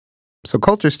So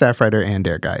Culture staff writer Anne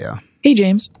Dergaio. Hey,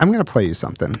 James. I'm going to play you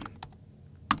something.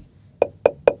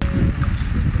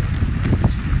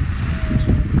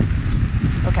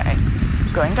 Okay,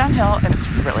 going downhill, and it's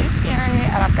really scary,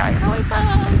 and I'm going really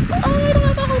fast. Oh, I don't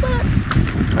have a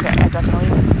helmet. Okay, I definitely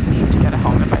need to get a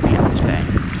helmet by the end of today.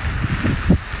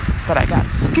 But I got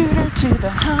a scooter to the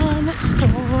helmet store.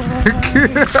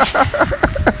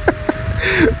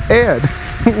 Anne,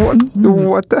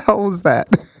 what the hell was that?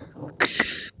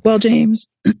 Well, James,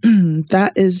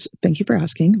 thank you for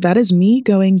asking. That is me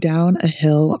going down a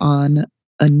hill on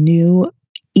a new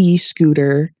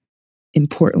e-scooter in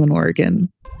Portland, Oregon.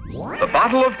 The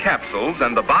bottle of capsules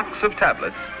and the box of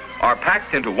tablets are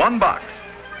packed into one box.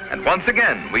 And once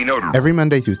again, we note... Every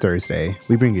Monday through Thursday,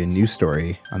 we bring you a new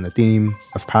story on the theme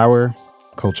of power,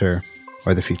 culture,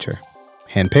 or the future.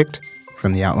 Handpicked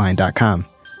from theoutline.com.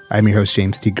 I'm your host,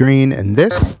 James T. Green, and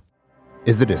this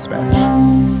is The Dispatch.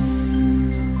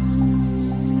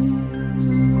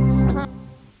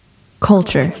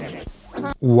 Culture.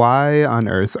 Why on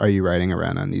earth are you riding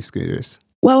around on these scooters?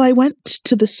 Well, I went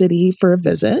to the city for a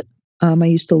visit. I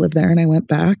used to live there, and I went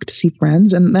back to see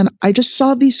friends, and then I just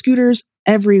saw these scooters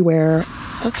everywhere.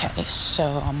 Okay, so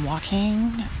I'm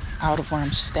walking out of where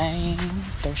I'm staying.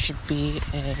 There should be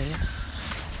a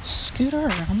scooter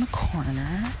around the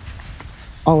corner.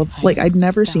 I'd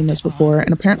never seen this before,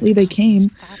 and apparently they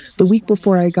came the week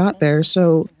before I got there,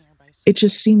 so it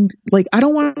just seemed like I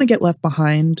don't want to get left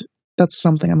behind. That's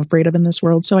something I'm afraid of in this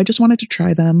world, so I just wanted to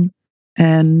try them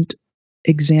and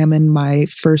examine my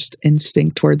first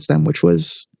instinct towards them, which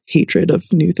was hatred of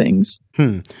new things.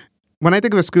 When I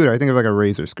think of a scooter, I think of like a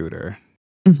Razor scooter.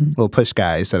 Mm-hmm. Little push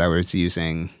guys that I was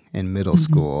using in middle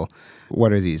school.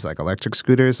 What are these, like electric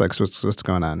scooters? Like what's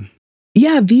going on?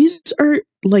 Yeah, these are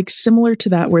like similar to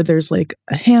that, where there's like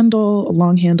a handle, a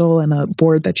long handle, and a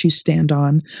board that you stand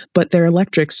on, but they're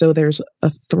electric, so there's a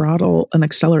throttle, an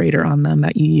accelerator on them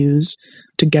that you use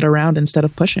to get around instead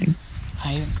of pushing.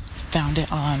 I found it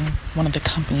on one of the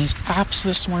company's apps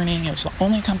this morning. It was the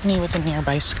only company with a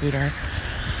nearby scooter.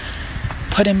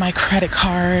 Put in my credit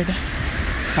card,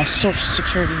 my social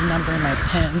security number, my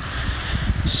PIN.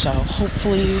 So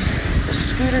hopefully the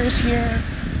scooter is here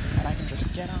and I can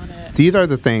just get on it. These are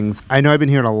the things, I know I've been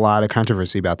hearing a lot of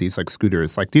controversy about these like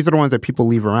scooters. Like these are the ones that people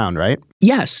leave around, right?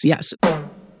 Yes.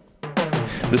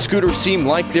 The scooters seem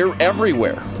like they're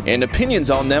everywhere, and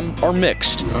opinions on them are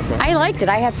mixed. I liked it.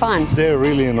 I had fun. They're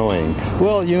really annoying.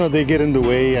 Well, they get in the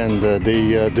way and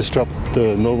they disrupt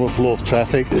the normal flow of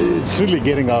traffic. It's really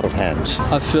getting out of hand.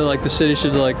 I feel like the city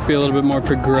should be a little bit more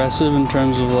progressive in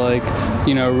terms of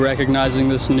recognizing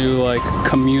this new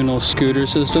communal scooter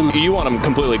system. You want them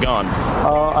completely gone?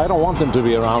 I don't want them to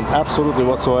be around absolutely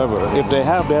whatsoever. If they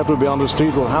have to be on the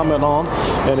street with a helmet on,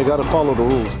 and they got to follow the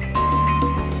rules.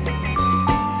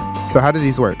 So how do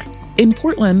these work? In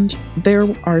Portland, there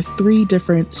are 3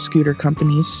 different scooter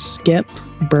companies, Skip,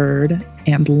 Bird,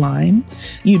 and Lime.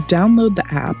 You download the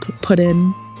app, put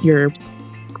in your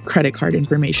credit card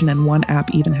information, and one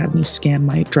app even had me scan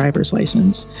my driver's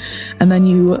license. And then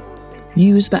you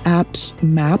use the app's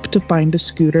map to find a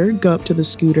scooter, go up to the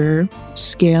scooter,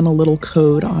 scan a little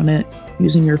code on it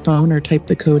using your phone or type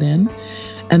the code in,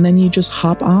 and then you just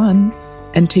hop on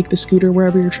and take the scooter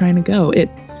wherever you're trying to go.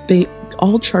 They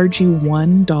all charge you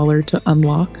 $1 to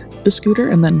unlock the scooter,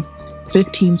 and then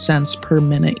 15 cents per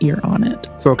minute you're on it.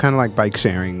 So kind of like bike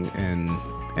sharing in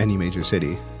any major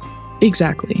city.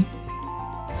 Exactly.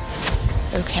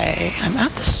 Okay, I'm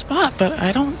at the spot, but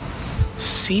I don't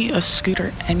see a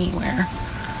scooter anywhere.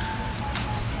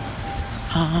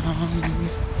 I'm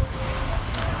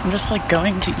just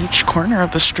going to each corner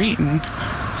of the street and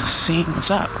seeing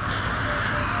what's up.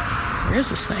 Where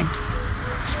is this thing?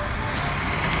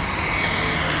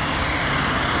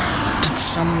 Did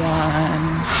someone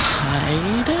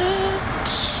hide it?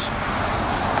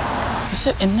 Is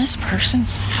it in this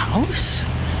person's house?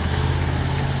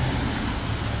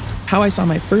 How I saw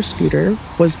my first scooter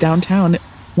was downtown.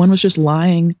 One was just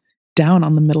lying down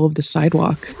on the middle of the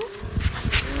sidewalk.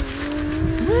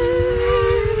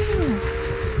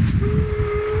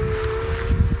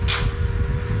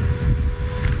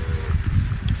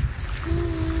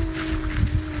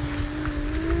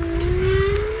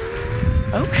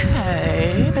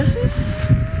 Okay, this is...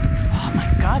 Oh my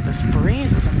god, this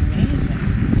breeze is amazing.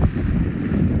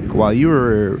 While you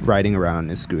were riding around on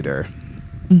this scooter,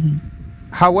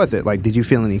 how was it? Did you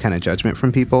feel any kind of judgment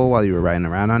from people while you were riding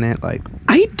around on it?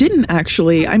 I didn't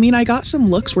actually. I mean, I got some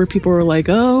looks where people were like,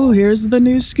 "Oh, here's the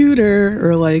new scooter,"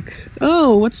 or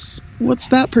 "Oh, what's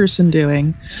that person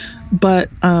doing?" But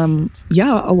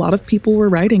yeah, a lot of people were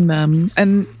riding them,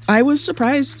 and I was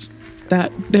surprised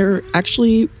that they're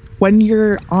actually when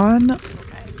you're on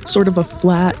sort of a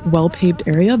flat, well-paved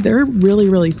area, they're really,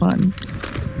 really fun.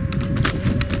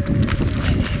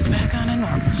 Back on a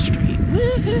normal street.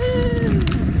 Woohoo!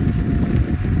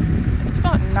 It's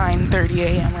about 9:30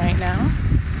 a.m. right now.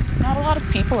 Not a lot of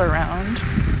people around,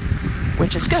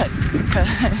 which is good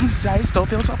because I still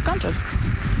feel self-conscious.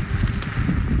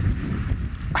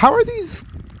 How are these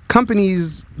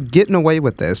companies getting away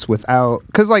with this without,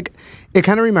 because like it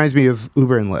kind of reminds me of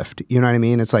Uber and Lyft, you know what I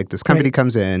mean? It's like this company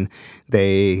comes in,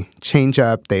 they change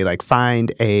up, they like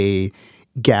find a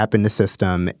gap in the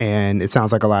system, and it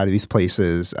sounds like a lot of these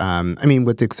places, I mean,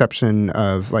 with the exception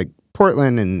of like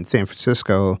Portland and San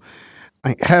Francisco,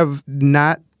 have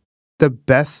not the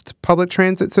best public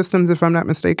transit systems, if I'm not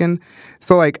mistaken.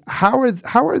 So like how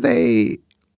are they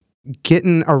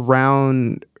getting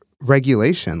around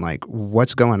regulation? Like,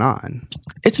 what's going on?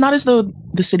 It's not as though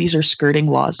the cities are skirting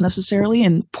laws necessarily.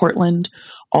 In Portland,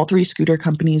 all 3 scooter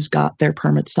companies got their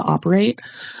permits to operate,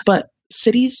 but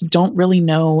cities don't really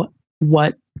know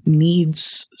what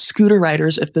needs scooter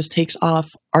riders, if this takes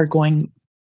off, are going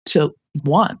to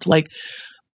want. Like,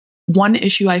 one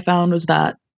issue I found was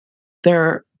that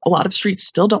a lot of streets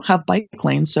still don't have bike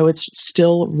lanes, so it's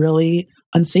still really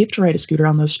unsafe to ride a scooter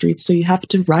on those streets. So you have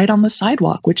to ride on the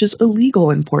sidewalk, which is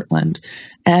illegal in Portland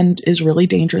and is really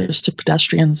dangerous to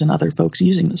pedestrians and other folks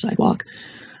using the sidewalk.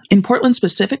 In Portland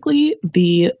specifically,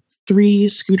 the 3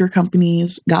 scooter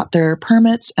companies got their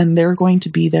permits, and they're going to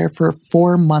be there for a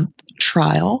 4-month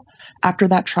trial. After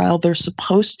that trial, they're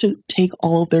supposed to take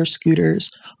all of their scooters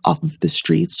off of the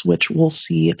streets, which we'll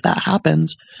see if that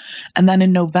happens. And then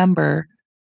in November,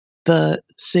 the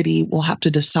city will have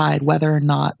to decide whether or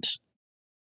not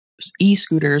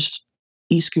e-scooter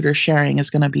sharing is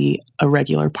going to be a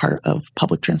regular part of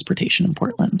public transportation in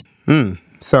Portland.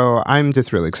 So I'm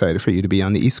just really excited for you to be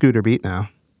on the e-scooter beat now.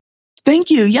 Thank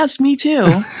you. Yes, me too.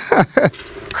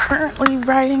 Currently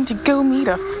riding to go meet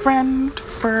a friend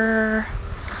for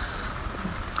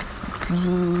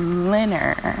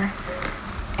dinner,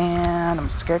 and I'm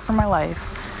scared for my life.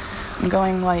 I'm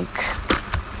going like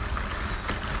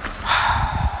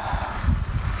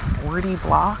 40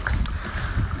 blocks,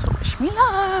 so wish me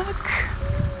luck.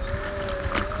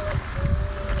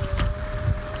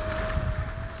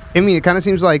 I mean, it kind of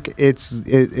seems like it's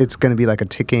going to be like a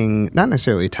ticking, not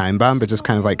necessarily a time bomb, but just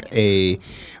kind of like a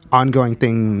ongoing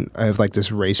thing of like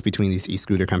this race between these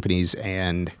e-scooter companies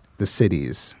and the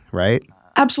cities, right?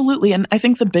 Absolutely. And I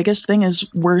think the biggest thing is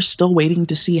we're still waiting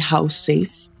to see how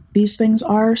safe these things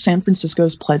are. San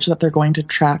Francisco's pledged that they're going to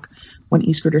track, when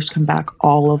e-scooters come back,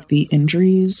 all of the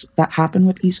injuries that happen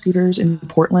with e-scooters. In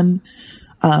Portland,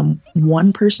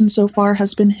 1 person so far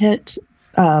has been hit,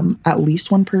 at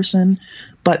least 1 person,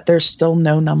 but there's still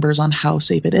no numbers on how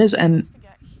safe it is. And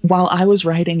while I was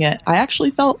riding it, I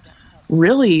actually felt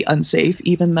really unsafe,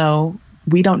 even though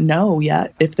we don't know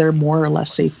yet if they're more or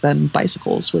less safe than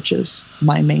bicycles, which is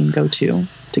my main go-to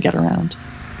to get around.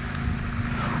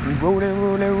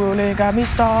 Rolling, got me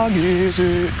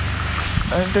stargazing.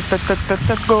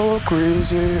 Go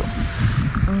crazy.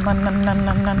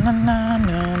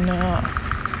 Na.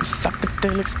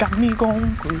 Psychedelics got me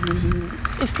going crazy.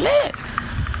 It's lit.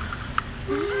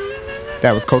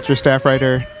 That was Culture staff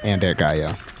writer Ander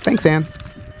Gallo. Thanks, Ann.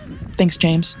 Thanks,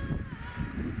 James.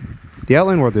 The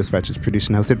Outline World Dispatch is produced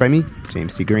and hosted by me,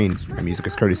 James T. Green. Our music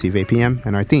is courtesy of APM,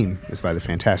 and our theme is by the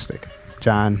fantastic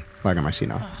John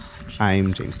Lagomarsino.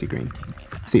 I'm James T. Green.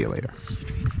 See you later.